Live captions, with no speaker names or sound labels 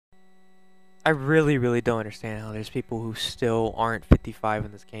I really, really don't understand how there's people who still aren't 55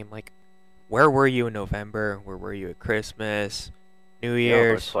 in this game. Like, where were you in November? Where were you at Christmas? New Yo,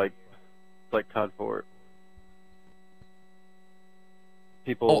 Year's? it's like COD 4. Oh,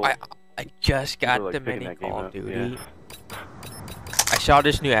 People. I just people got are, the like, picking mini that game Call of up, Duty. yeah. I saw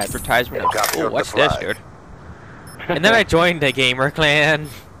this new advertisement. I was like, Capture oh, the what's this, flag. dude? And then I joined the gamer clan.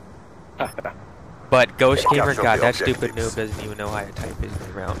 But Ghost Gamer, Capture God, the that stupid objectives. noob doesn't even know how to type his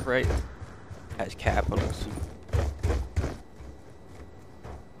name out right. Has capitals.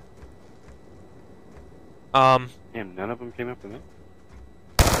 Damn, none of them came up to me.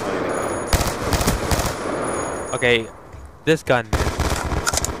 Okay, this gun.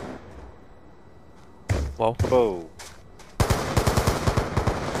 Whoa. Whoa.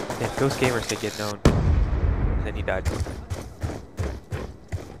 Damn, Ghost Gamers could get known. And then he died.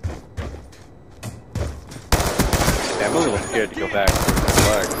 Yeah, I'm a little scared to go back to the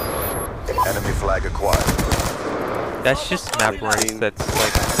flag. Enemy flag acquired. That's just map range that's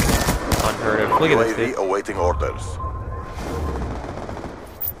like unheard of. Look at this UAV dude. awaiting orders.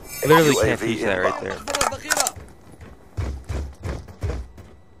 Literally can't UAV teach that right inbound. there.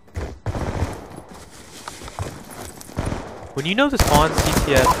 When you know the spawn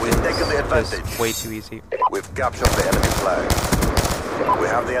CTF We've taken the is advantage. way too easy. We've captured the enemy flag. We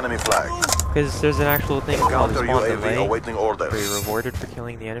have the enemy flag. Because there's an actual thing called Counter spawn UAV delay, awaiting where orders. you're rewarded for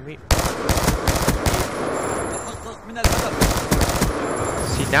killing the enemy.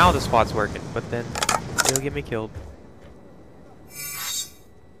 See, now the spot's working, but then it'll get me killed.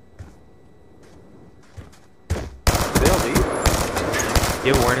 They'll leave?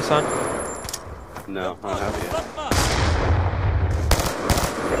 You have awareness on? No, I don't have it yet.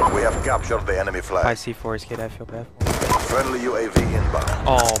 We have captured the enemy If I flag. see Forest Kid, I feel bad for him. Friendly UAV inbound.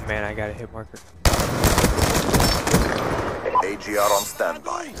 Oh man, I got a hit marker. AGR on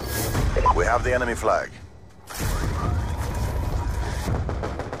standby. We have the enemy flag.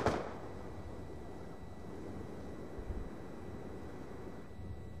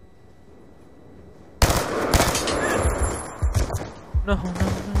 No, no, no,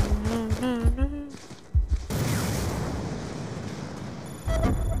 no, no, no.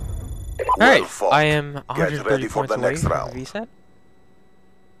 Alright, Well fought. I am Get 130 ready for points the away next from round. the VSAT.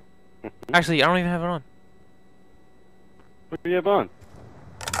 Actually, I don't even have it on. What do you have on?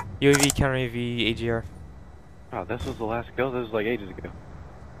 UAV, counter AV, AGR. Oh, this was the last kill? This was like ages ago.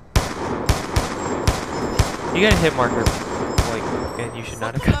 You got a hit marker, like, and you should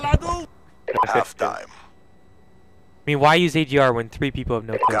not have got it. Half time. I mean, why use AGR when 3 people have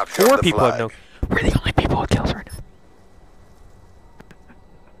no kills? Capture 4 the people have flag. no. We're the only people with kills right now.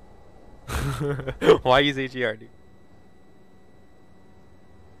 Why use AGR, dude?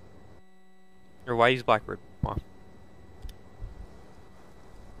 Or why use Blackbird? Come on.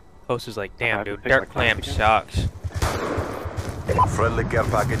 Host is like, damn, have to dude, pick Dark my Clam class sucks. Friendly care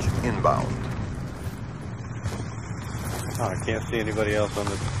package inbound. Oh, I can't see anybody else on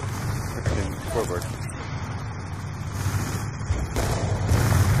the freaking scoreboard.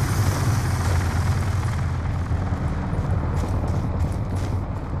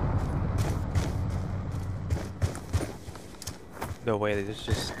 No way, there's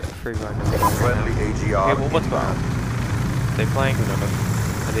just a free run. Friendly AGR Okay, well, what's going on? inbound. Are they playing?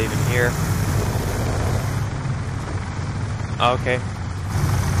 Are they even here? Oh, okay.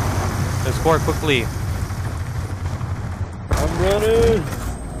 Let's score quickly. I'm running!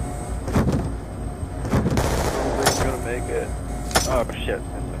 Nobody's gonna make it. Oh shit.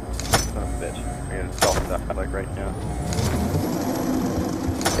 Son of a bitch. I gotta stop that like right now.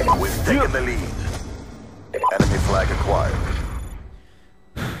 We've taken the lead. Enemy flag acquired.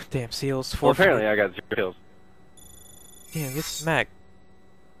 Damn, seals. Well, 4 apparently I got 0 kills. Damn, get smacked.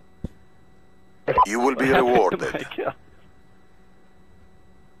 You will be What happened to rewarded. my kill?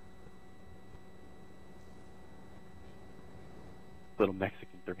 Little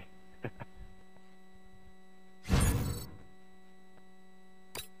Mexican for me.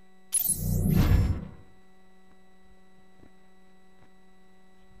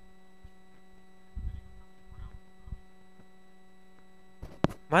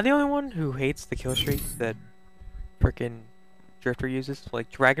 Am I the only one who hates the kill streak that frickin' Drifter uses?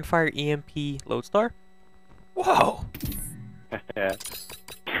 Like Dragonfire, EMP, Lodestar? Whoa! Yeah.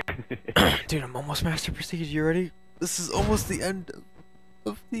 Dude, I'm almost Master Prestige. You ready? This is almost the end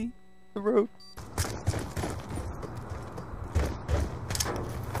of the road.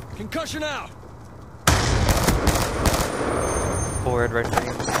 Concussion out! Full red right now.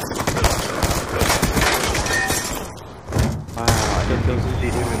 Wow, I didn't see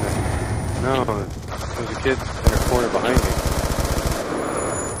him in there. No, there's a kid in the corner behind me.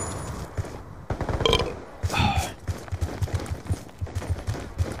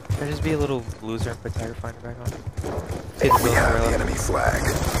 just be a little loser and put Tiger Finder back on? We have the enemy flag.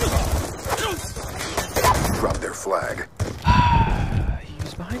 Drop their flag.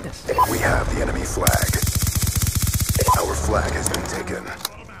 He's behind us. We have the enemy flag. Our flag has been taken.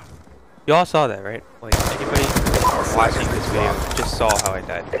 You all saw that, right? Like, anybody watching this video just saw how I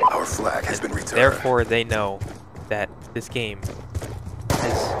died. Our flag has been returned. Therefore, they know that this game is...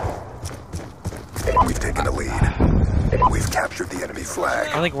 We've taken the lead. We've captured the enemy flag.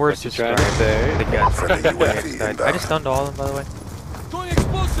 I don't think words describe the guns. Friendly UAV inbound. I just stunned all of them, by the way. Going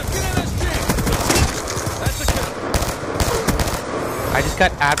explosive. Get MSG. That's a kill. I just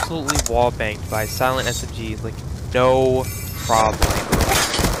got absolutely wall banged by silent SMGs, like no problem.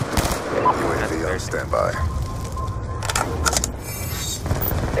 UAV on standby.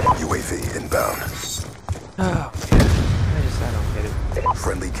 UAV inbound. Oh, I don't get it.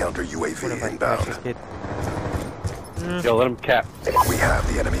 Friendly counter UAV What if I crash inbound. this kid? Yo, let him cap. We have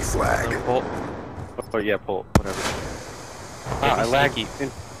the enemy flag. Bolt. Oh yeah, pull. Whatever. Ah, I laggy.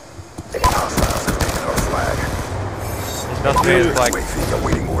 Hostiles have taken our flag. There's nothing in his flag. UAV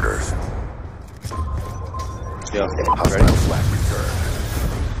awaiting orders. Yo, Hostile ready? flag returned.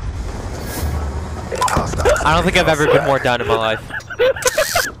 Hostiles I don't think I've ever been more down in my life.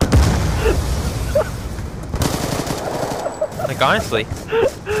 Like, honestly,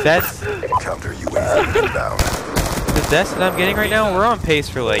 that's counter UAV inbound. the deaths that I'm getting right now. We're on pace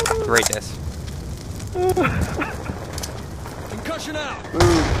for, like, greatness. Concussion out.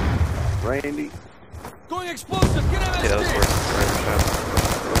 Randy. Going explosive. Get Okay, that was MSG. worth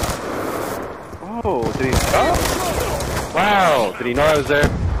Oh, did he? Oh! Wow! Did he know I was there?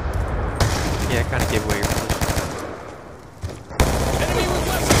 Yeah, I kind of gave away your position. Enemy with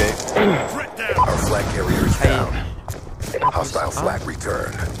weapons. Okay. Threat down. Our flag carrier is down. I Hostile flag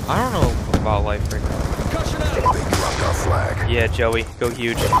returned. don't know about life right now. Concussion out. They dropped our flag. Yeah, Joey, go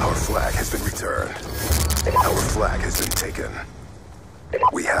huge. Our flag has been returned. Our flag has been taken.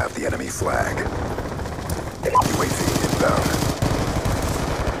 We have the enemy flag. UAV inbound.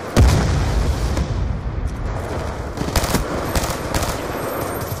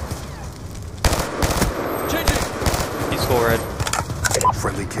 Changing. He's full red.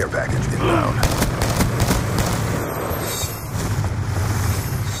 Friendly care package inbound.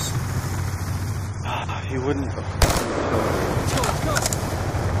 He wouldn't. Let's go. Let's go.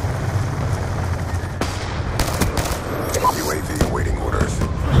 UAV awaiting orders.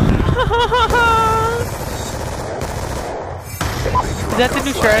 Is that the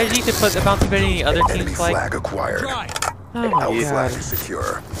new strategy to put the bounty bed in the other Enemy team's flag? flag acquired. Try. Oh my Our god. flag is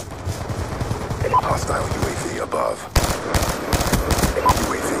secure. Hostile UAV above.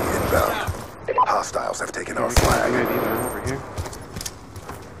 UAV inbound. Hostiles have taken our flag. Over here.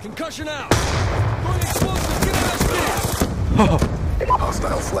 Concussion out. Going explosive. Get MSG.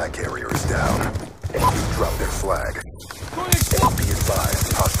 Hostile flag carrier is down. You dropped their flag. Going explosive. Be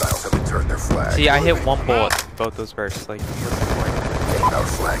advised, hostiles have returned their flag. See, I hit one bullet in both those bursts. Like, what's the point? Our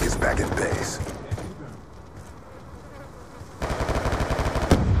flag is back in base.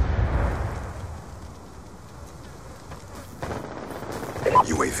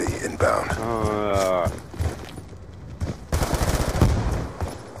 UAV inbound.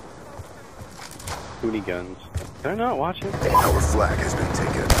 Booty guns. They're not watching. Our flag has been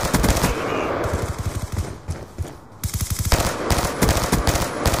taken.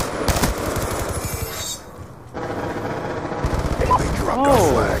 They dropped our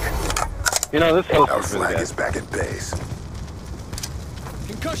flag. You know, this host Our is really flag bad. is back in base.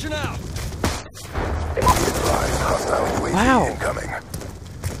 Concussion out. Be advised, hostile UAV Wow. incoming.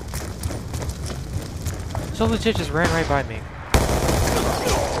 So legit just ran right by me.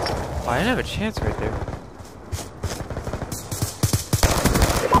 Oh, I didn't have a chance right there.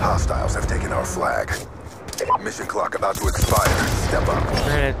 Hostiles have taken our flag. Mission clock about to expire. Step up.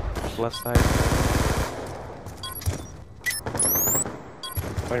 Granted, left side.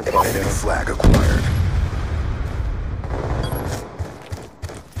 Enemy flag acquired.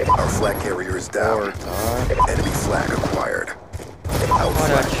 Our flag carrier is down. Enemy flag acquired. Our What a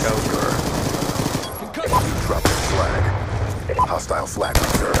flag is joke. secure. Concussion. You dropped your flag. Hostile flag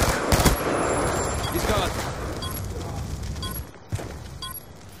returned. He's gone.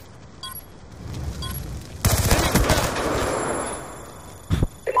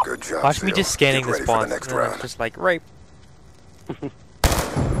 Good job. Watch me Seal. just scanning Get the ready for spawn. the next round. Just like, right.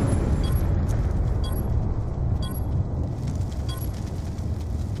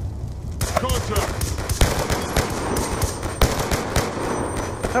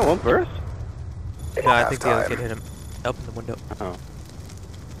 That one burst? No, I think the other Halftime. kid hit him. Open the window. Oh.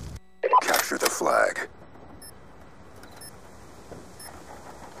 Capture the flag.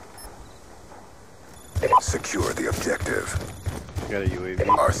 Secure the objective. Got a UAV.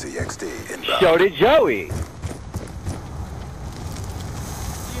 RCXD inbound. So did Joey.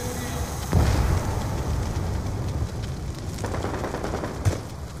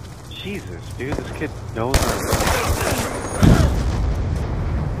 Jesus, dude, this kid knows.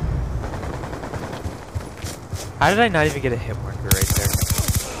 How did I not even get a hit marker right there?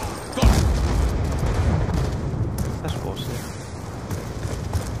 That's bullshit.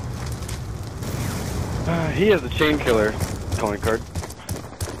 He has a chain killer calling card.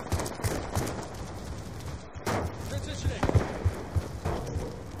 Transitioning.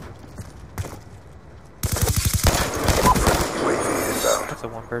 UAV inbound. That's a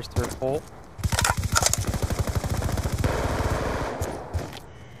one burst through hole.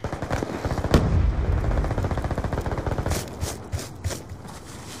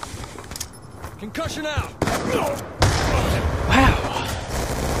 Concussion out. Wow.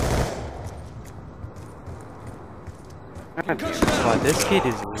 Concussion out. Wow, this kid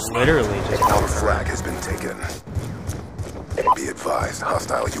is literally just Our out flag has been taken. Be advised,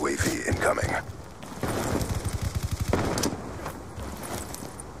 hostile UAV incoming.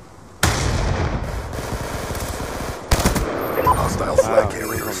 Hostile flag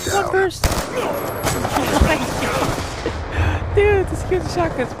carriers One down. burst. Dude, this kid's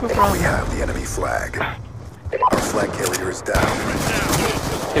shotgun's poop wrong. We have the enemy flag. Our flag carrier is down.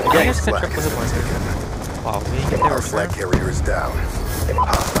 If you guys catch Flag up with has him been one taken. wow, we didn't get there Our flag carrier is down.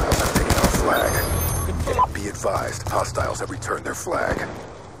 Hostiles have taken our flag. Be advised, hostiles have returned their flag.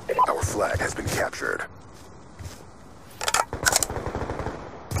 Our flag has been captured.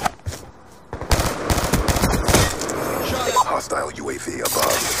 Hostile UAV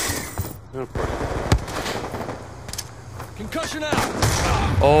above. Concussion out.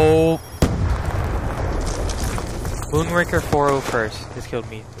 Oh. Moonraker 401st has killed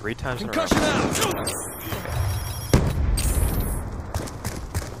me 3 times in a row. Concussion out.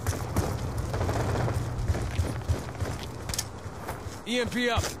 EMP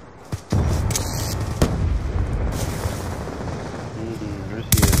up. Where's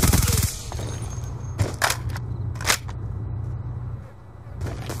he at?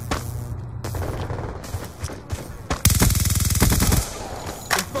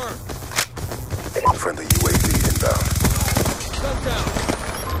 Confirmed. Friendly UAV inbound. Gun down.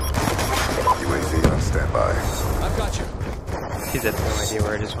 UAV on standby. I've got you. He's at no idea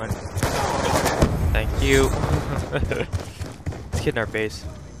where it just went. Thank you. Let's get in our base.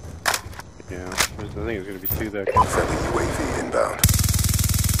 Yeah, I think it's gonna be 2 there. Friendly UAV inbound.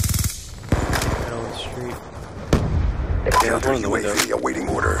 Middle of the street. Counter one in the window. UAV awaiting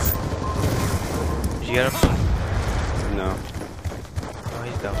orders. Did you get him? No. Oh,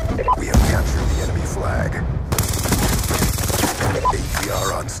 he's down. We have captured the enemy flag.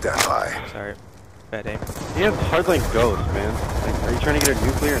 ATR on standby. Sorry. Bad aim. He has hardline ghost, man. Like, are you trying to get a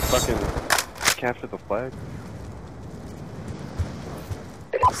nuclear and fucking capture the flag?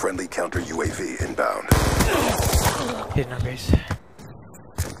 Friendly counter UAV inbound. Hit in our base. I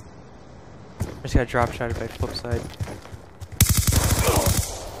just got drop shotted by flip side.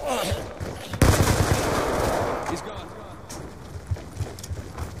 He's gone.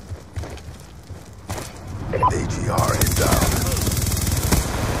 AGR inbound.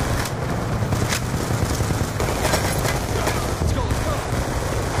 Let's go. Let's go.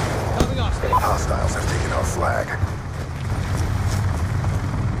 Coming off stage. Hostiles have taken our flag.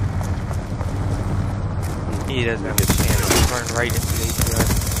 He doesn't have a chance. He's running right into the ATR.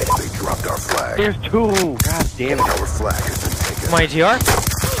 They dropped our flag. There's 2! God damn it. Our flag has been taken. My ATR?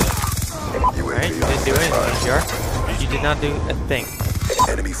 UAV Right? You on didn't do anything, standby. ATR. You did not do a thing.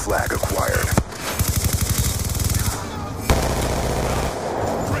 Enemy flag acquired.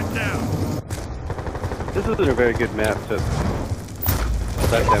 This isn't a very good map to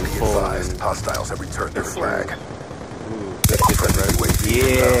let them Be pull. advised, hostiles have returned their flag. Ooh, that's good, Friendly right? UAV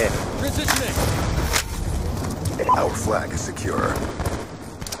Yeah. Transitioning. inbound. Our flag is secure.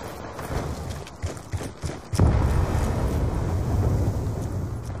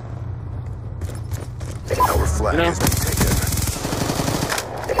 Our flag has been taken.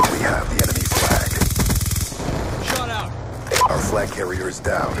 We have the enemy flag. Shot out. Our flag carrier is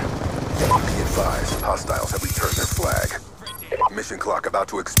down. Be advised, hostiles have returned their flag. Mission clock about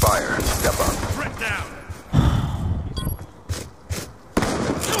to expire. Step up.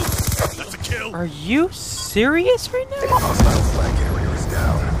 Are you serious right now? Hostile flag carrier is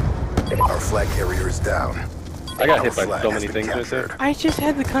down. Our flag carrier is down. I got Our hit by flag so has many been things right there. captured. I just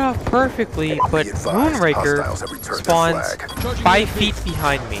had the cutoff perfectly, but Be advised, Moonraker hostiles have returned their spawns flag. 5 feet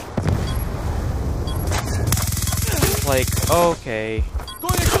behind me. Like, okay.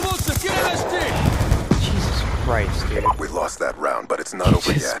 Going explosive. Get MSG. Christ, dude. We lost that round, but it's not He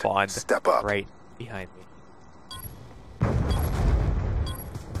over just yet. spawned Step up. right behind me.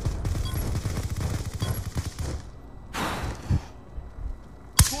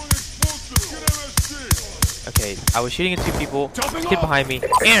 Okay, I was shooting at two people, kid behind me,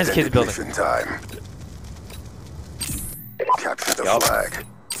 and there's a kid in the building. Mission time. Capture the flag.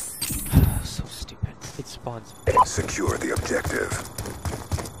 So stupid. It spawns. Secure the objective.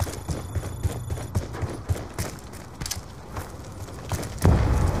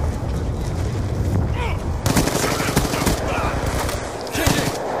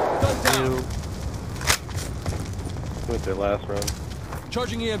 Two. Went their last round.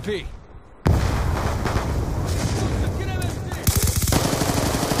 Charging EMP. The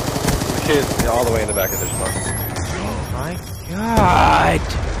kid's all the way in the back of their spawn. Oh my god!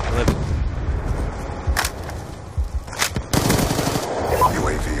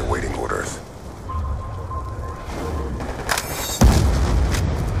 UAV awaiting orders.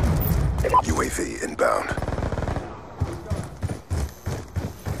 UAV inbound.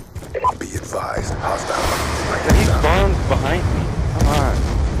 Be advised, hostile. He spawns behind me. Come on.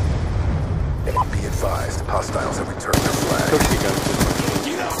 Be advised, hostiles have returned their flag.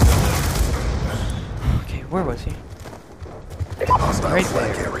 Okay, where was he? Hostile Right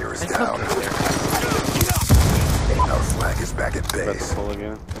flag there. carrier is I down. thought there. Our flag is back at About to base. pull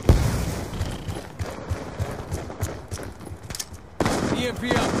again. EMP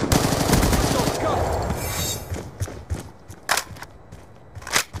up. Let's go.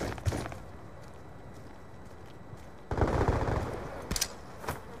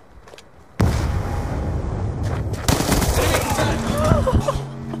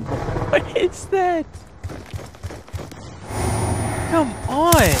 What is that? Come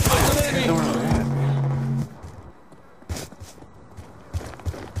on!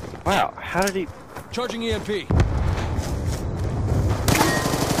 Wow, how did he... Charging EMP.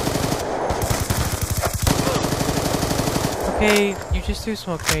 Okay, you just do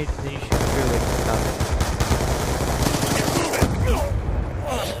smoke grenade and then you shoot through like nothing.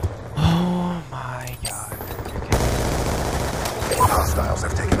 Oh my god. Okay. Hostiles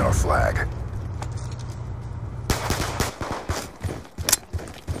have taken our flag.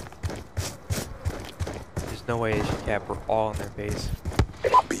 There's no way they should cap. We're all in their base.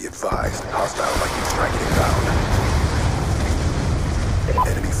 Be advised, hostile lightning strike inbound.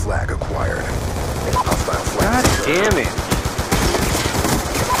 Enemy flag acquired. Hostile flag. God damn it!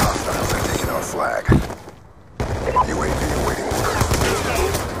 Hostiles have taken our flag. UAV awaiting orders.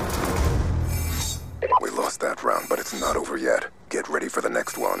 We lost that round, but it's not over yet. Get ready for the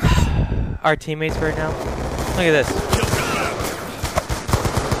next one. Our teammates right now. Look at this.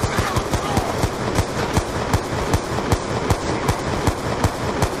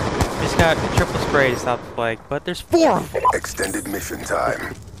 Just got a triple spray to stop the flag, but there's 4 of them. Extended mission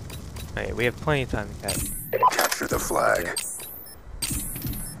time. Hey, we have plenty of time to catch. Capture the flag.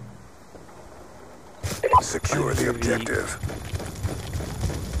 Secure the objective.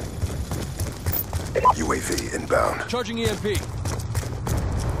 UAV inbound. Charging EMP.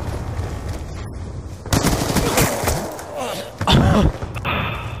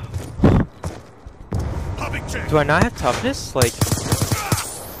 Do I not have toughness? Like,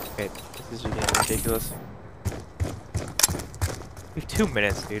 okay, this is getting ridiculous. We have 2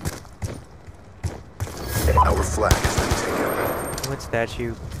 minutes, dude. Our flag has been taken. What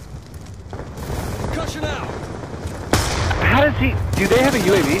statue? Concussion out. How does he... Do they have a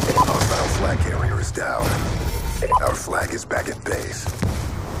UAV? Hostile flag carrier is down. Our flag is back at base.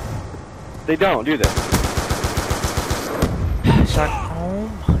 They don't, do they? Shot. Oh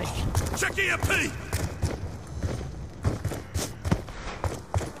my. Check EMP.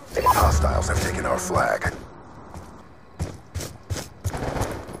 Hostiles have taken our flag.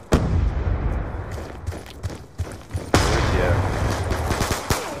 Yeah.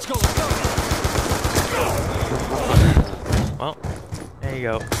 Let's go. Let's go. Well, there you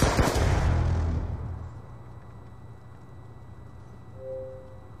go.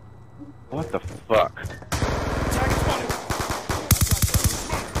 What the fuck? Tag spotted.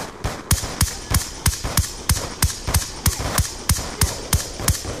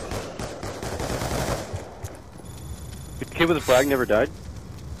 The kid with the flag never died?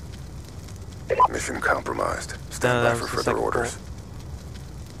 Mission compromised. No, Stand that by for was the further second orders.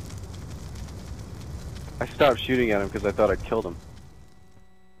 I stopped shooting at him because I thought I killed him.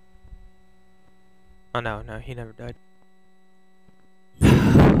 Oh no, he never died.